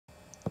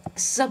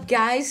Sup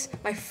guys,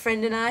 my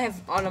friend and I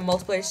have on a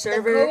multiplayer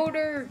server.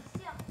 Coder.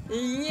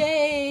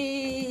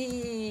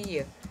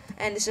 Yay!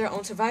 And this is our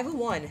own survival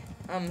one.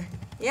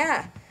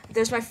 Yeah.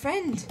 There's my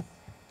friend,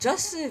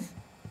 Joseph.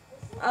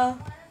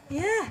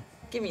 Yeah.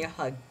 Give me a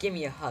hug. Give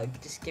me a hug.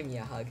 Just give me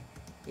a hug.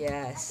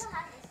 Yes.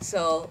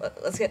 So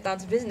let's get down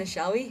to business,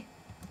 shall we?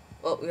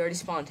 Well, we already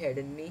spawned here,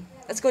 didn't we?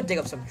 Let's go dig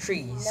up some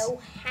trees. No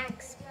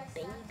hacks,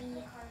 baby.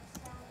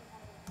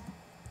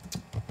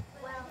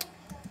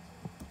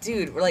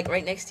 Dude, we're like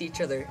right next to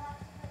each other.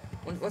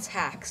 What's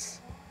hacks?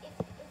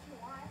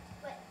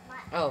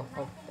 Oh,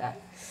 that.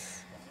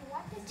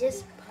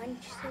 Just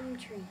punch some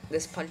trees.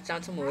 Let's punch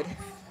down some wood.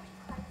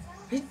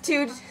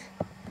 Dude.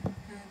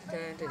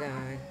 Dun, dun,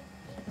 dun.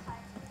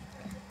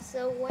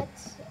 So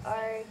what's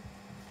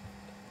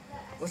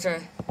What's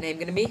our name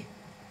gonna be?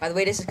 By the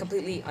way, this is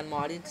completely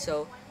unmodded,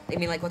 so I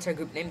mean, like, what's our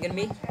group name gonna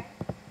be?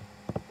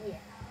 Yeah.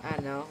 I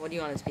don't know. What do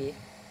you want it to be?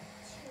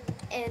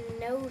 And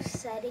no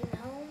setting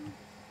home?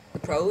 The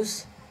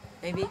pros,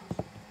 maybe?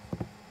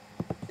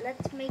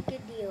 Let's make a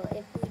deal.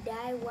 If we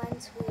die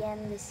once, we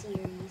end the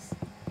series.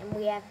 And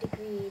we have to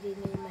create a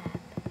new map.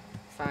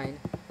 Fine.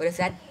 But if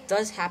that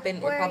does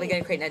happen, we're probably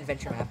gonna create an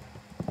adventure map.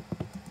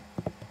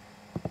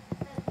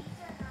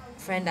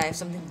 Friend, I have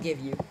something to give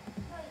you.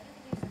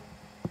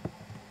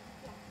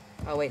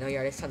 Oh wait, no, you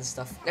already have tons of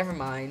stuff. Never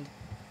mind.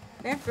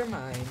 Never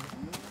mind.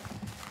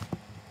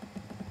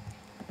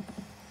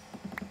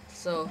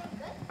 So,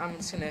 I'm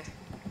just gonna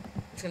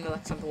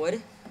let some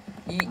wood.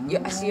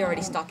 I see you're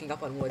already stocking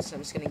up on wood, so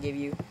I'm just gonna give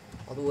you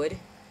all the wood.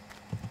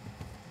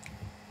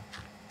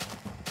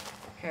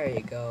 There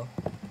you go.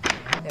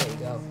 There you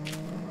go.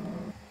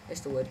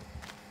 There's the wood.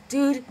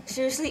 Dude,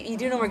 seriously, you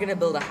do know we're gonna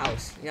build a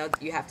house. You know,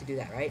 you have to do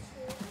that, right?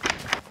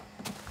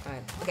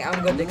 Fine. Okay, I'm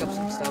gonna go dig up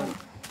some stone.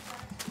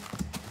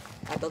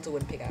 I built a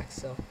wooden pickaxe,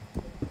 so.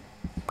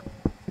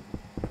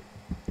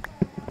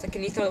 So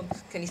can you throw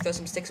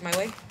some sticks my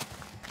way?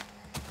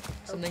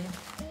 Something?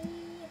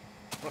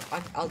 Well,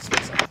 I'll just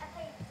get some.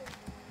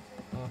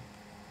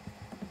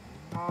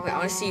 Wait, I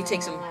want to see you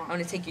take some. I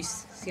want to see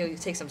you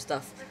take some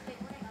stuff.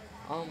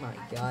 Oh my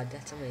god,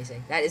 that's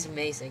amazing. That is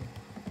amazing.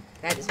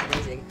 That is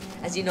amazing.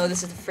 As you know,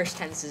 this is the first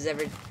time this has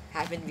ever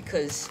happened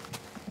because,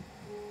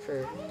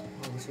 for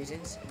obvious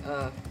reasons.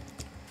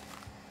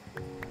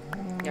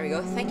 There we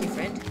go. Thank you,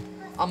 friend.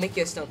 I'll make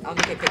you a stone. I'll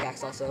make you a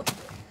pickaxe also.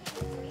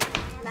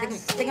 I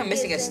think I'm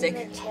missing a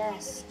stick.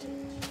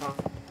 Oh.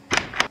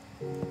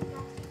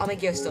 I'll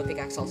make you a stone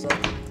pickaxe also.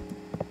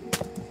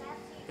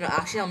 No,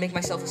 actually, I'll make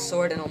myself a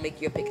sword and I'll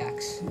make you a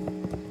pickaxe.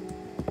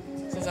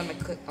 Since I'm a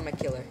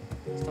killer,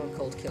 stone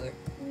cold killer.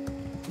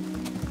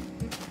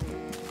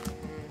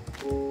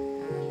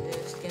 I'm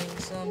just getting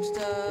some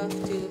stuff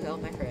to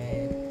help my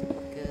friend,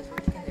 cause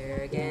we're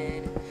together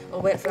again. Oh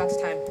wait, I forgot the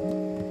time.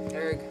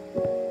 Erg.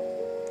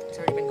 It's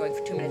already been going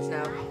for 2 minutes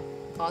now.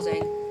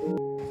 Pausing.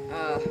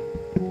 I'm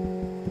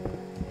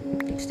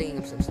just digging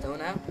up some stone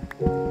now.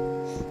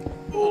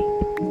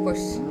 Of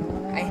course,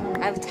 I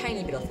have a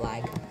tiny bit of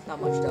lag.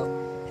 Not much though.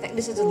 I think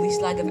this is the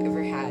least lag I've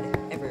ever had.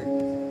 Ever.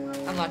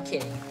 I'm not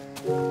kidding.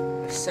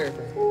 A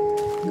server.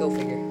 Go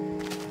figure.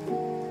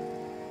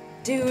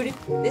 Dude,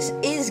 this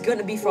is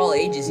gonna be for all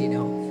ages, you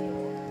know.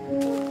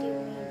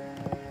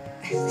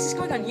 This is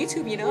going on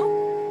YouTube, you know?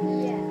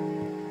 Yeah.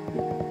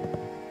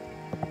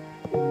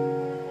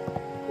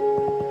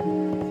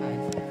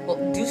 Fine. Well,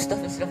 do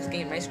stuff instead of this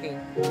game, my screen.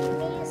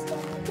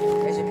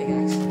 There's your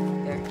pickaxe.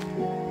 There.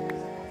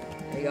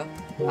 There you go.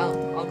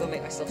 I'll go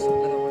make myself some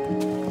another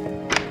one.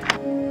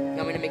 You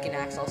want me to make an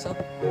axe also?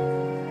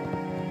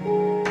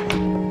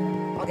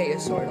 I'll get you a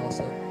sword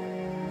also.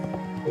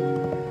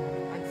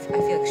 I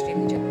feel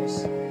extremely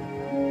generous.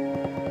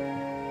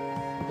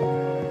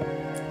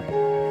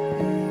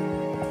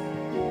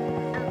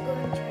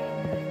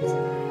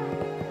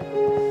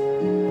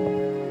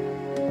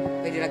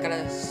 Wait, dude, I got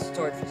a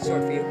sword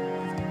for you.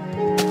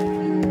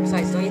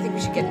 Besides, don't you think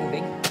we should get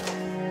moving?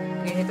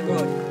 We need to hit the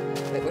road.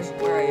 Wait,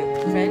 where are you?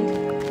 Friend?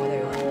 Oh, there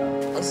you are.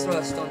 I'll just throw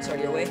a stone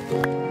sword your way.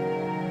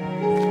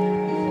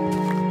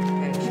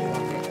 Man, we should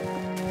walk it.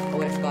 Oh,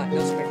 wait, I forgot.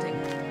 No sprinting.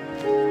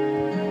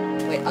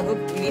 Wait, I'll go.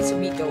 We need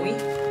some meat, don't we?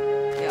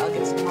 Yeah, I'll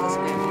get some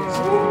bamboo.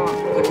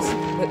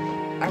 But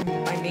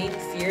my main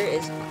fear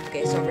is,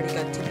 okay, so I've already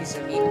got 2 pieces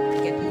of meat.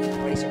 Again,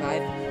 already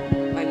survived.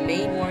 My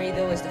main worry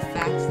though is the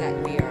fact that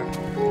we are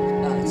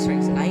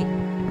starting tonight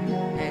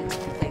and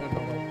playing on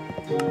normal.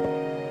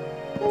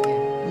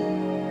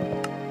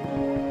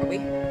 Yeah. Are we?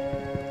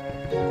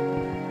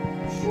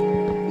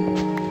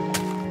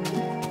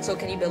 So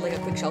can you build like a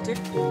quick shelter,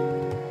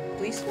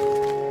 please?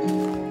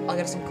 I'll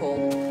get some coal.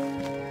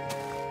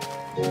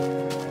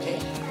 Okay.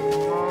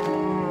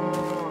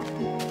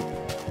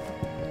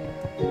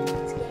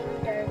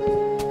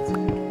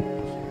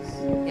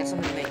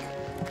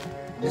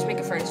 Just make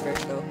a furnace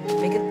first, though.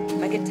 Make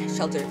a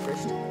shelter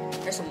first.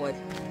 There's some wood.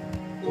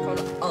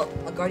 I'll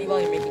guard you while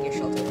you're making your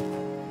shelter.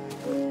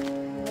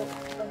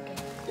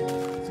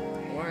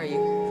 Where are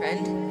you,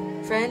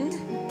 friend? Friend?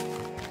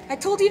 I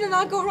told you to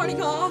not go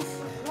running off.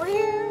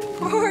 Where?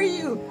 Where are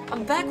you?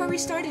 I'm back where we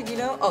started, you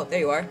know? Oh, there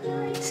you are.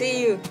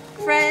 See you,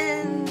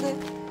 friend.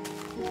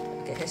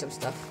 Okay, here's some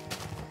stuff.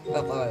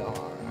 Wait, where's our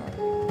home?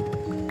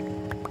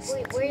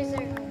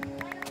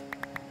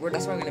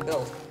 That's what I'm gonna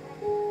build.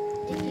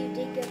 Did you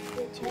dig up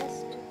the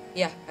chest?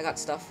 Yeah, I got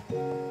stuff.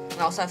 And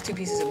I also have 2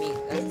 pieces of meat.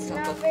 It's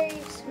not very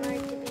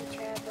smart to be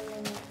traveling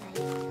at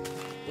night.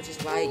 Which is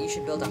why you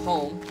should build a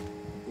home.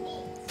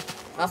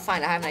 Oh,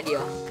 fine, I have an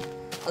idea.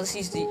 I'll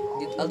just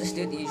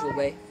do it the usual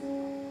way.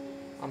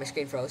 Oh, my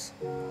screen froze.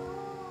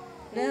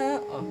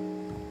 No. Oh,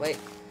 wait.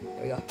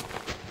 There we go.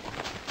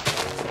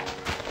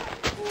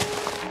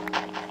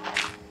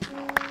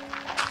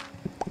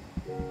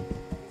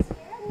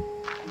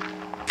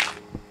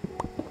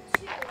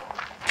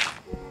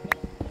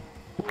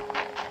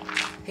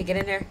 Hey, get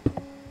in there.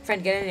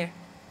 Friend, get in here.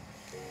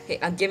 Hey,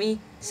 give me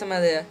some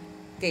of the...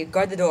 Okay,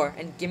 guard the door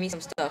and give me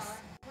some stuff.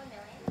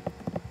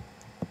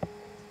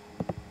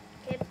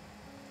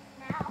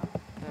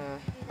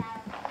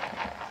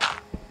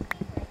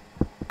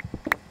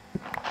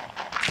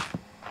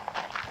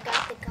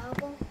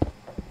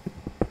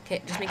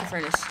 Okay, just make a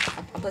furnace.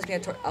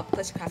 I'll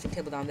place a crafting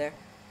table down there.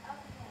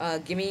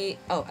 Give me...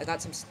 Oh, I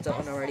got some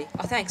stone already.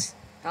 Oh, thanks,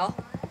 Hal.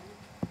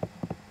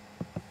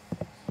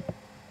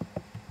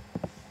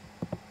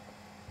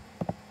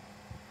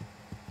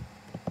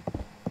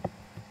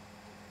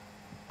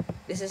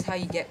 This is how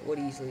you get wood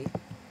easily.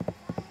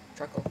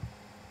 Charcoal.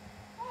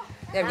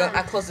 There we go.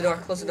 Close the door.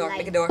 Close the door.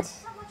 Make a door.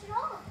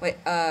 Wait,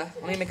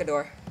 let me make a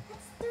door.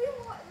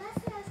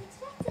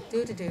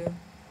 Do.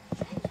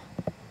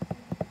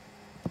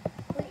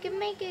 We can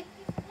make a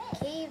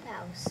cave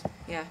house.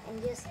 Yeah.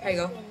 And just there you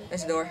go.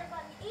 There's a door.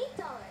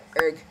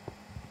 Erg.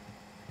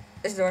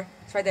 There's a door.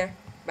 It's right there.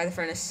 By the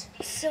furnace.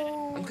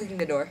 So... I'm clicking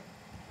the door.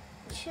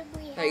 Should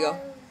we there you go.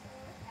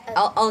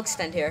 I'll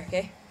extend here,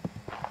 okay?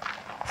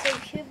 So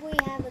should we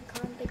have a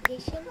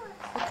competition?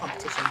 What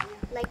competition?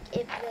 Like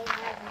if they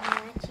have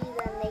matches,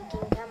 then they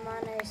can come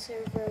on our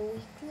server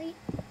weekly?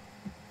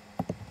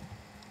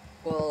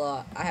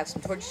 Well, I have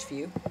some torches for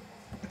you.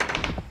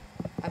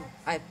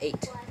 I have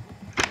 8.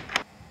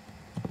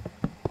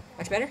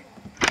 Much better?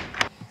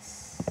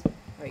 Yes.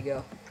 There you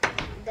go.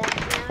 That's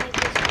now I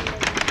just want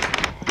to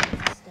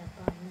add stuff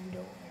on the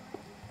door.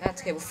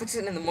 That's okay. We'll fix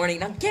it in the morning.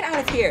 Now get out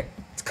of here.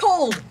 It's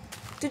cold.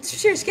 Dude,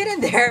 serious, get in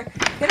there.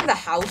 Get in the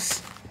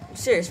house. I'm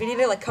serious. We need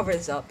to like cover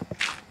this up.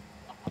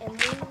 And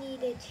we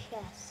need a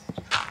chest.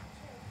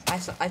 I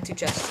have 2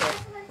 chests here.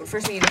 But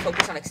first we need to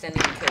focus on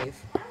extending the cave.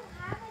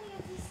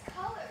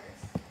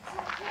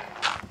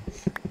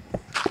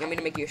 You want me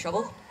to make you a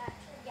shovel?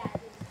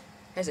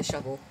 Here's a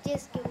shovel.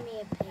 Just give me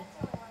a pick.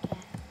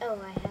 Oh,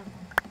 I have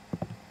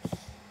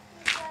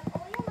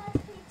one.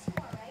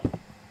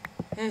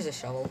 Here's a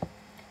shovel.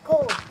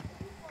 Coal.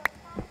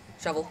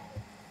 Shovel.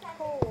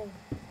 Coal.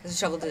 There's a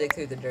shovel to dig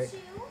through the dirt.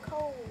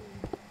 Coal.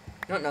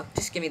 No.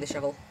 Just give me the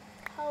shovel.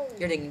 Coal.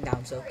 You're digging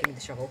down, so give me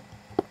the shovel.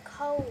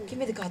 Coal. Give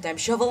me the goddamn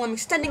shovel. I'm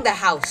extending the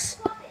house.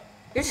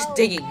 You're just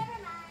digging.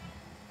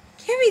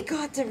 Give me the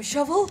goddamn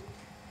shovel.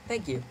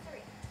 Thank you.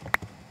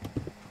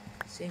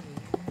 See.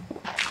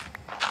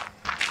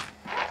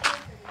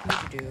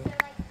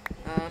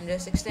 I'm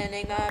just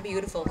extending my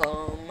beautiful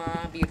home,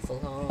 my beautiful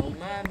home,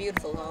 my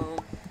beautiful home.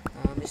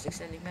 I'm just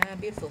extending my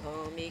beautiful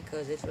home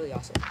because it's really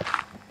awesome.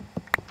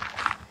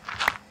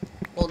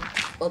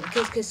 Well,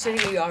 because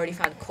considering we already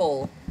found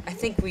coal, I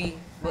think we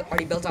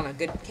already built on a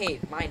good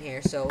mine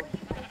here, so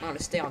I'm gonna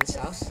stay on this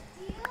house.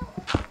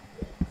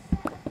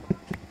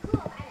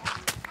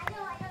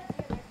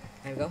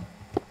 There we go.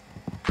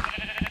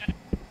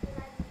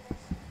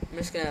 I'm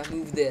just gonna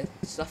move the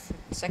stuff in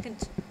a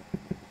second.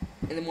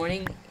 In the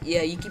morning,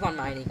 yeah, you keep on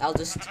mining. I'll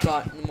just go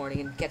out in the morning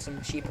and get some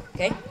sheep,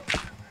 okay?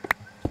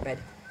 Bed.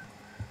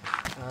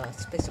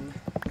 Let's play some...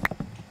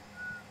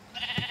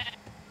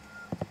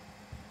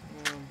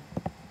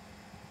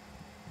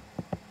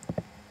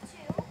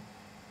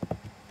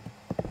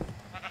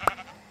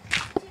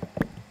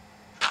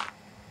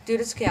 Dude,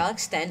 it's okay. I'll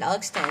extend.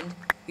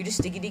 You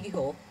just diggy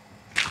hole.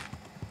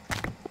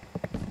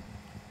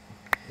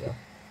 Go.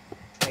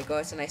 There you go.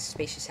 It's a nice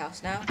spacious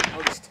house now.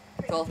 I'll just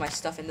throw all of my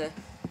stuff in the...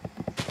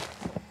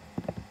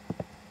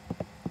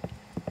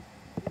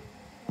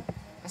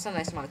 That's not a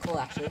nice amount of coal,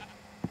 actually.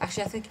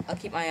 Actually, I think I'll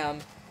keep my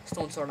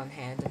stone sword on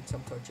hand and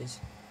some torches.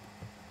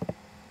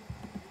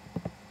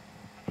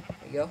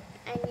 There you go.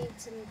 I need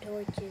some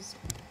torches.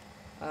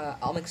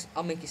 I'll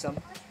make you some.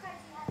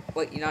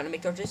 Wait, you know how to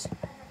make torches?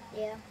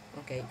 Yeah.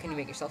 Okay, can you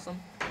make yourself some?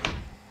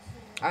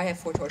 I have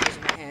 4 torches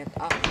in my hand.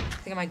 I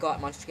think I might go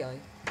out monster scaling.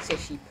 Say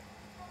sheep.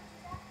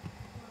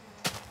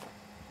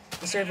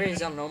 The server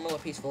is on normal or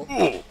peaceful.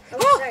 Oh,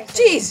 sorry.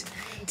 Jeez!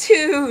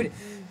 Dude!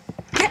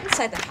 Get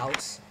inside the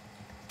house.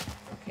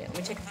 Okay, let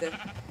me check if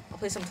I'll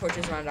place some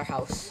torches around our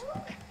house.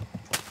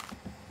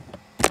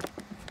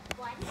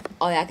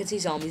 Oh yeah, I can see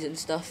zombies and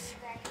stuff.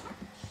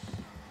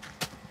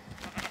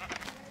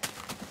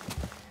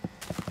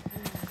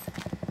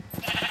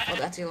 Oh,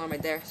 that's the alarm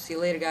right there. See you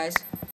later, guys.